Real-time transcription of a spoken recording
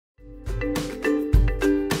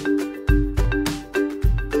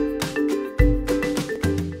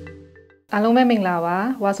အားလုံးပဲမင်္ဂလာပါ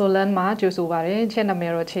Waso Learn မှာကြိုဆိုပါရစေ ချက်နာမ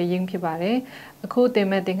ည်တော့ချေယင်းဖြစ်ပါတယ်အခုသင်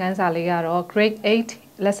မဲ့သင်ခန်းစာလေးကတော့ Grade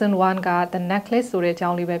 8 Lesson 1က The Necklace ဆိုတဲ့အကြော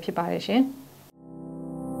င်းလေးပဲဖြစ်ပါတယ်ရှင်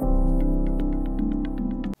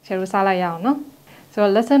ချေရစားလိုက်ရအောင်နော် So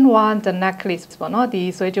lesson 1 the necklace ပေါ့နော်ဒီ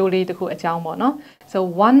ဆွဲကြိုးလေးတစ်ခုအကြောင်းပေါ့နော် So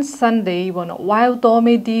one Sunday ပေါ့နော် while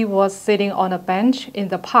Tomidi was sitting on a bench in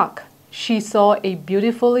the park she saw a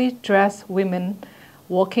beautifully dressed woman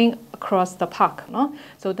walking across the park နော်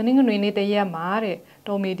So တနင်္ဂနွေနေ့တရက်မှာတဲ့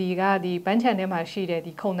တိုမီဒီကဒီပန်းချန်ထဲမှာရှိတဲ့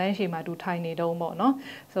ဒီခုံတန်းရှည်မှာသူထိုင်နေတော့ပေါ့နော်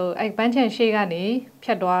So အဲ့ပန်းချန်ရှေ့ကနေဖြ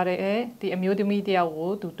တ်သွားတဲ့ဒီအမျိုးသမီးတယောက်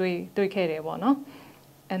ကိုသူတွေ့ခဲ့တယ်ပေါ့နော်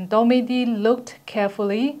And Tomidi looked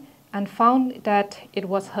carefully and found that it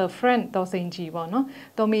was her friend Dosenji ပေါ့နော်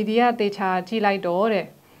Tomidi ကတေချာကြည့်လိုက်တော့တဲ့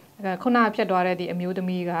ခုနဖြတ်သွားတဲ့ဒီအမျိုးသ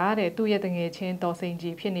မီးကတဲ့သူ့ရဲ့တငယ်ချင်း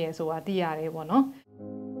Dosenji ဖြစ်နေရဆိုတာသိရတယ်ပေါ့နော်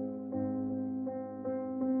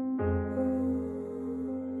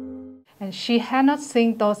And she had not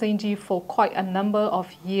seen Dosenji for quite a number of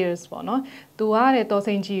years ပေါ့နော်သူကတဲ့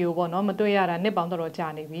Dosenji ကိုပေါ့နော်မတွေ့ရတာနှစ်ပေါင်းတော်တော်ကြာ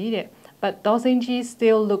နေပြီတဲ့ But Dosenji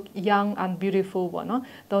still looked young and beautiful ပေါ့နော်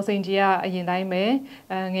Dosenji ကအရင်တိုင်းပဲ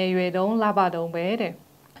ငယ်ရွယ်တုန်းလှပတုန်းပဲတဲ့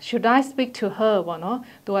Should I speak to her ပေါ့နော်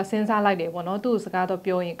သူကစဉ်းစားလိုက်တယ်ပေါ့နော်သူ့စကားတော့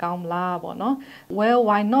ပြောရင်ကောင်းမလားပေါ့နော် Well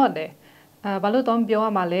why not တဲ့ဘာလို့တော့ပြောရ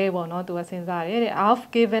မှာလဲပေါ့နော်သူကစဉ်းစားတယ်တဲ့ I've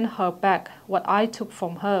given her back what I took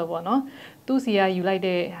from her ပေါ့နော်သူစီကယူလိုက်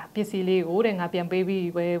တဲ့ပစ္စည်းလေးကိုတဲ့ငါပြန်ပေး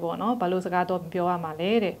ပြီးပဲပေါ့နော်ဘာလို့စကားတော့ပြောရမှာ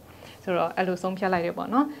လဲတဲ့ဆိုတော့အဲ့လိုဆုံးဖြတ်လိုက်တယ်ပေါ့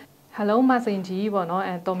နော် Hello မစင်ကြီးပေါ့နော်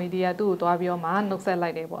အဲ Tomidi ကသူ့ကိုတွားပြီးတော့မှနှုတ်ဆက်လို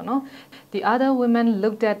က်တယ်ပေါ့နော် The other women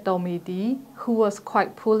looked at Tomidi who was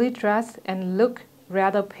quite poorly dressed and looked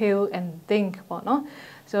rather pale and thin ပေါ့နော်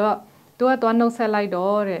ဆိုတော့သူကတွားနှုတ်ဆက်လိုက်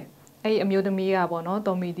တော့တဲ့အဲ့အမျိုးသမီးကပေါ့နော်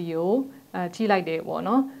Tomidi ကိုကြည့်လိုက်တယ်ပေါ့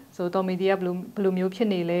နော်ဆိုတော့ Tomidi ကဘယ်လိုမျိုးဖြစ်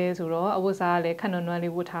နေလဲဆိုတော့အဝတ်စားကလည်းခက်နွမ်းနွမ်း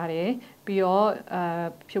လေးဝတ်ထားတယ်ပြီးတော့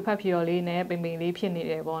ဖြူဖက်ဖြူရော်လေးနဲ့ပိန်ပိန်လေးဖြစ်နေ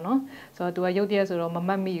တယ်ပေါ့နော်ဆိုတော့သူကရုပ်တရက်ဆိုတော့မ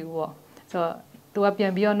မှတ်မိဘူးပေါ့ဆိုတော့သူကပြ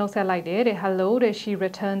န်ပြီးတော့နှုတ်ဆက်လိုက်တယ်တဲ့ Hello တဲ့ she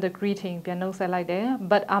returned the greeting ပြန်နှုတ်ဆက်လိုက်တယ်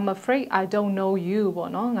But I'm afraid I don't know you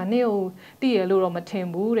ပေါ့နော်ငါနေ့ကိုတည်ရလို့တော့မထင်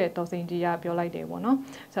ဘူးတဲ့ Dosenji ကပြောလိုက်တယ်ပေါ့နော်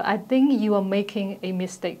So I think you are making a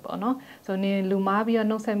mistake ပေါ့နော်ဆိုနင်လူမားပြီးတော့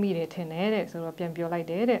နှုတ်ဆက်မိတယ်ထင်တယ်တဲ့ဆိုတော့ပြန်ပြောလိုက်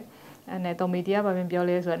တယ်တဲ့အဲ့နဲ့ Tomidi ကဘာပြန်ပြော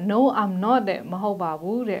လဲဆိုတော့ No I'm not တဲ့မဟုတ်ပါ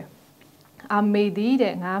ဘူးတဲ့ I'm Medi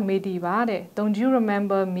တဲ့ငါ Medi ပါတဲ့ Don't you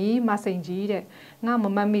remember me မစင်ကြီးတဲ့ငါမ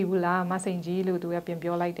မှတ်မိဘူးလားမစင်ကြီးလို့သူကပြန်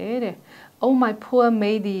ပြောလိုက်တယ်တဲ့ Oh my poor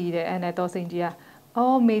Medi တဲ့အဲ့နဲ့ Dosenji က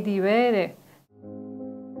Oh Medi ပဲတဲ့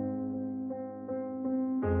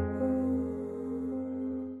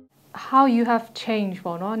How you have changed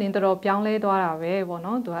ပေါ့နော်နင်တော်ပြောင်းလဲသွားတာပဲပေါ့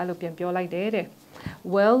နော်သူကအဲ့လိုပြန်ပြောလိုက်တယ်တဲ့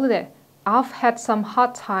Well တဲ့ I've had some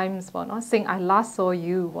hard times ပေါ့နော် since I last saw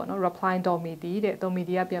you ပေါ့နော် replying Tomidi တဲ့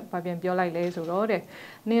Tomidi ကပြန်ပြောလိုက်လဲဆိုတော့တဲ့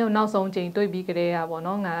နင်နောက်ဆုံးချိန်တွေ့ပြီးကြတဲ့ပေါ့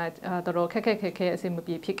နော်ငါတော်ခက်ခဲအဆင်မ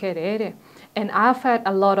ပြေဖြစ်ခဲ့တယ်တဲ့ and I've had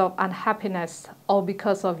a lot of unhappiness all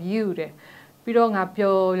because of you တဲ့ပြီးတော့ငါ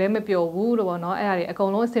ပျော်လည်းမပျော်ဘူးလို့ပေါ့နော်အဲ့ဒါတွေအကု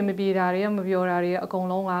န်လုံးအဆင်မပြေတာတွေမပျော်တာတွေအကုန်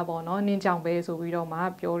လုံးကပေါ့နော်နင်းကြောင့်ပဲဆိုပြီးတော့မှ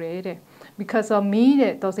ပြောတယ်တဲ့ because of me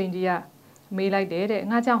တဲ့ Dosenji ကမေးလိုက်တယ်တဲ့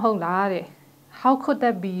ငါကြောင့်ဟုတ်လားတဲ့ How could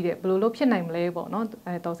that be တဲ့ဘယ်လိုလုပ်ဖြစ်နိုင်မလဲပေါ့နော်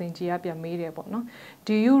အဲ Dosenji ကပြန်မေးတယ်ပေါ့နော်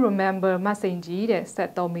Do you remember မစင်ကြီးတဲ့ said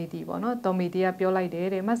Tomidi ပေါ့နော် Tomidi ကပြောလိုက်တယ်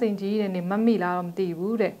တဲ့မစင်ကြီးတဲ့နေမမိလားတော့မသိ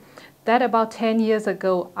ဘူးတဲ့ That about 10 years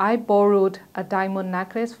ago I borrowed a diamond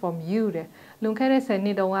necklace from you တဲ့လွန်ခဲ့တဲ့10နှ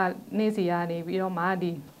စ်တုန်းကနေ့စီကနေပြီးတော့မှ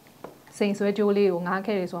ဒီစိန်ဆွဲကြိုးလေးကိုငား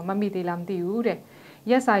ခဲ့တယ်ဆိုတာမမိသေးလားမသိဘူးတဲ့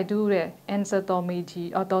Yes I do တဲ့ answer Tomidi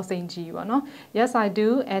or Dosenji ပေါ့နော် Yes I do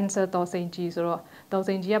answer Dosenji ဆိုတော့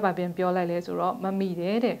Dosenji ကပြန်ပြောလိုက်လဲဆိုတော့မမိတ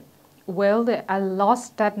ယ်တဲ့ Well တဲ့ I lost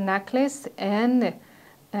that necklace and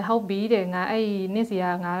ဟုတ်ပြီတဲ့ငါအဲ့နေ့စီက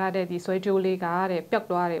ငါရတဲ့ဒီဆွဲကြိုးလေးကတဲ့ပျောက်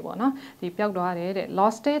သွားတယ်ပေါ့နော်ဒီပျောက်သွားတယ်တဲ့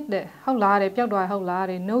lost it တဲ့ဟုတ်လားတဲ့ပျောက်သွားဟုတ်လား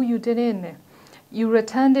တဲ့ No you didn't တဲ့ You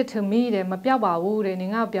returned it to me တဲ့မပျောက်ပါဘူးတဲ့န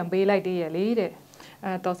င်ကပြန်ပေးလိုက်သေးရဲ့လေတဲ့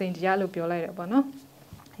Dosenji ကလို့ပြောလိုက်တယ်ပေါ့နော်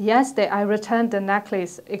Yes that I returned the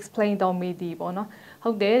necklace explained Tomidi ပေါ့နော်ဟု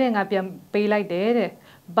တ်တယ်တဲ့ငါပြန်ပေးလိုက်တယ်တဲ့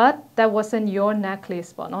But that wasn't your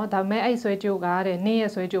necklace ပေါ့နော်ဒါပေမဲ့အဲ့ဆွဲကြိုးကတဲ့နင့်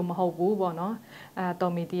ရဲ့ဆွဲကြိုးမဟုတ်ဘူးပေါ့နော်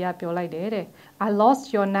Tomidi ကပြောလိုက်တယ်တဲ့ I lost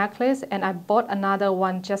your necklace and I bought another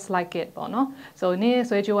one just like it ပေါ့နော် So နင့်ရဲ့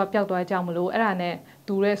ဆွဲကြိုးကပျောက်သွားကြမလို့အဲ့ဒါနဲ့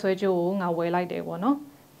တူတဲ့ဆွဲကြိုးကိုငါဝယ်လိုက်တယ်ပေါ့နော်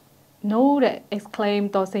No တဲ့ exclaim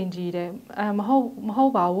Dosenji တဲ့မဟု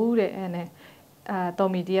တ်ပါဘူးတဲ့အဲ့နဲ့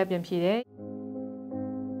Tomidi ကပြန်ဖြေတယ်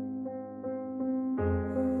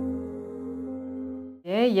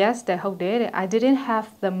Yes တဲ့ဟုတ်တယ်တဲ့ I didn't have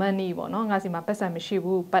the money ပေါ့နော်ငါစီမှာပတ်စံမရှိ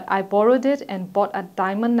ဘူး but I borrowed it and bought a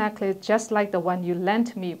diamond necklace just like the one you lent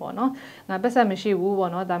me ပေါ့နော်ငါပတ်စံမရှိဘူး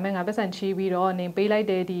ပေါ့နော်ဒါပေမဲ့ငါပတ်စံချီးပြီးတော့နင်ပေးလိုက်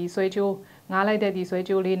တဲ့ဒီဆွဲကြိုး ငါလိုက်တဲ့ဒီဆွဲ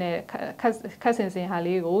ကြိုးလေးနဲ့ခက်ဆင်ဟာ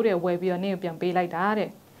လေးကိုတဲ့ဝယ်ပြီးတော့နင့်ကိုပြန်ပေးလိုက်တာတဲ့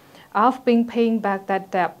I've been paying back that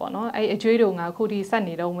debt ပေါ့နော်အဲ့အကျွေးတို့ငါခုထိဆက်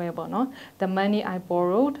နေတော့မယ်ပေါ့နော် the money I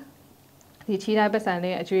borrowed ဒီချီတိုင်းပတ်စံ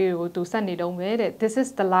နဲ့အကျွေးကိုသူဆက်နေတော့မယ်တဲ့ this is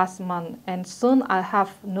the last month and soon I'll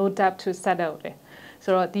have no debt to settle တဲ့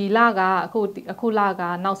ဆိုတော့ဒီလကအခုလက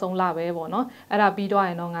နောက်ဆုံးလပဲပေါ့နော်အဲ့ဒါပြီးတော့ရ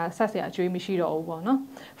င်တော့ငါဆက်စရာအကျွေးမရှိတော့ဘူးပေါ့နော်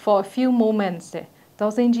for a few moments တဲ့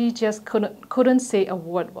ဒေါ်စင်ကြီး just couldn't say a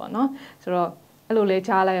word ပေါ့နော်ဆိုတော့အဲ့လိုလဲ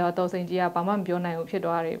ကြားလိုက်တော့ဒေါ်စင်ကြီးကဘာမှမပြောနိုင်ဘူးဖြစ်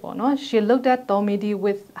သွားတယ်ပေါ့နော် she looked at Tomidi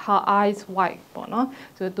with her eyes wide ပေါ့နော်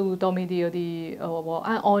ဆိုတော့သူ Tomidi ကိုဒီဟိုပေါ့အ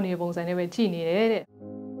န်အော်နေပုံစံနဲ့ပဲကြည့်နေတယ်တဲ့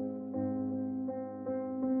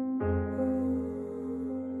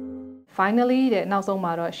finally တဲ့နောက်ဆုံး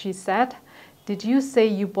မှာတော့ she said did you say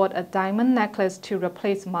you bought a diamond necklace to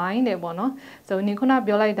replace mine တဲ့ပေါ့နော်ဆိုတော့နင်ခုန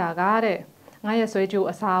ပြောလိုက်တာကတဲ့ငါရဲ့ဆွဲကြိုး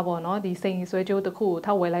အစားပေါ့နော်ဒီစိန်ဆွဲကြိုးတစ်ခုကို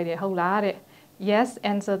ထောက်ဝယ်လိုက်တယ်ဟုတ်လားတဲ့ yes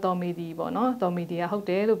answer Tomidi ပေါ့နော် Tomidi ကဟုတ်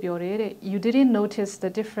တယ်လို့ပြောတယ်တဲ့ you didn't notice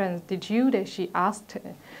the difference did you တဲ့ she asked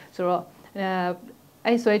ဆိုတော့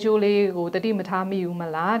အဲ့ဆွဲကြိုးလေးကိုတတိမထားမိဘူးမ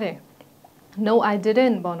လားတဲ့ no I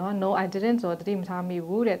didn't ပေါ့နော် no I didn't ဆိုတော့တတိမထားမိ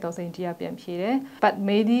ဘူးတဲ့ဒေါ်စင်ကြီးကပြန်ဖြေတယ် but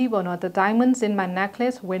maybe ပေါ့နော် the diamonds in my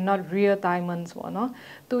necklace were not real diamonds ပေါ့နော်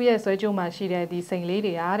သူ့ရဲ့ဆွဲကြိုးမှာရှိတဲ့ဒီစိန်လေး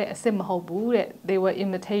တွေကတဲ့အစ်စ်မဟုတ်ဘူးတဲ့ they were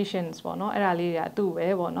imitations ပေါ့နော်အဲ့ဒါလေးတွေကသူ့ပဲ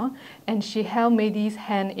ပေါ့နော် and she held Meidi's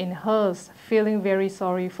hand in hers feeling very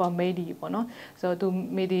sorry for Meidi ပေါ့နော်ဆိုတော့သူ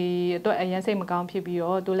Meidi အတွက်အရင်စိတ်မကောင်းဖြစ်ပြီး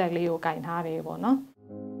တော့သူ့လက်လေးကိုကင်ထားတယ်ပေါ့နော်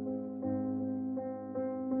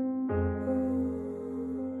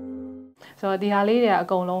ဆိုတော့ဒီဟာလေးတွေအ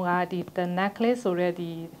ကုန်လုံးကဒီ the necklace ဆိုတဲ့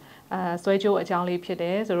ဒီဆွဲကြိုးအကြောင်းလေးဖြစ်တ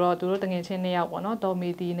ယ်ဆိုတော့သူတို့တငယ်ချင်း2ယောက်ပေါ့နော်တော်မီ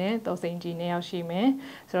ဒီနဲ့တော်စိန်ကြီး2ယောက်ရှိမယ်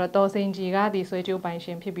ဆိုတော့တော်စိန်ကြီးကဒီဆွဲကြိုးပိုင်ရှ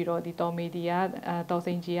င်ဖြစ်ပြီးတော့ဒီတော်မီဒီကတော်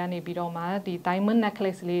စိန်ကြီးကနေပြီးတော့မှဒီ diamond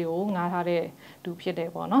necklace လေးကိုငားထားတဲ့သူဖြစ်တ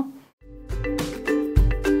ယ်ပေါ့နော်